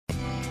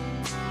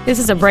This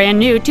is a brand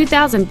new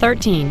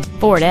 2013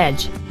 Ford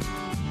Edge.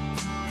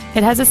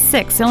 It has a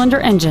 6-cylinder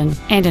engine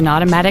and an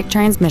automatic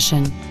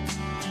transmission.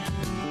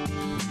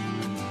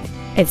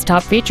 Its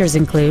top features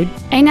include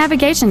a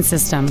navigation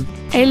system,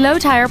 a low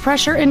tire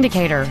pressure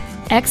indicator,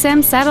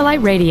 XM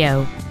satellite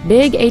radio,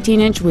 big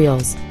 18-inch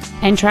wheels,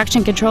 and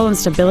traction control and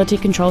stability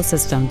control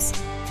systems.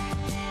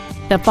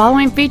 The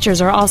following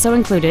features are also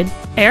included: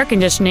 air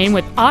conditioning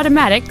with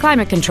automatic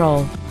climate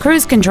control,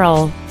 cruise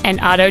control, an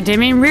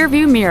auto-dimming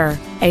rearview mirror,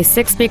 a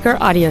 6-speaker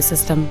audio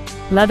system,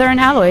 leather and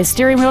alloy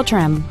steering wheel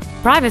trim,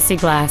 privacy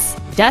glass,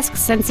 dusk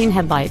sensing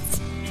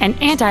headlights, an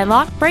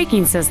anti-lock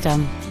braking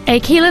system, a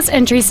keyless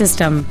entry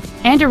system,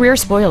 and a rear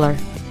spoiler.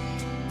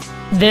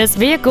 This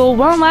vehicle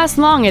won't last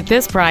long at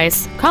this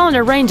price. Call and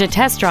arrange a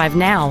test drive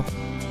now.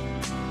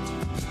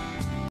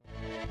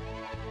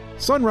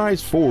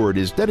 Sunrise Ford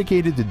is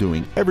dedicated to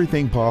doing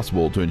everything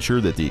possible to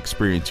ensure that the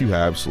experience you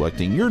have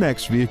selecting your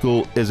next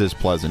vehicle is as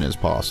pleasant as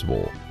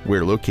possible.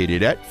 We're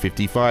located at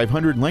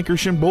 5500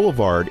 Lankershim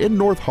Boulevard in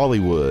North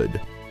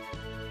Hollywood.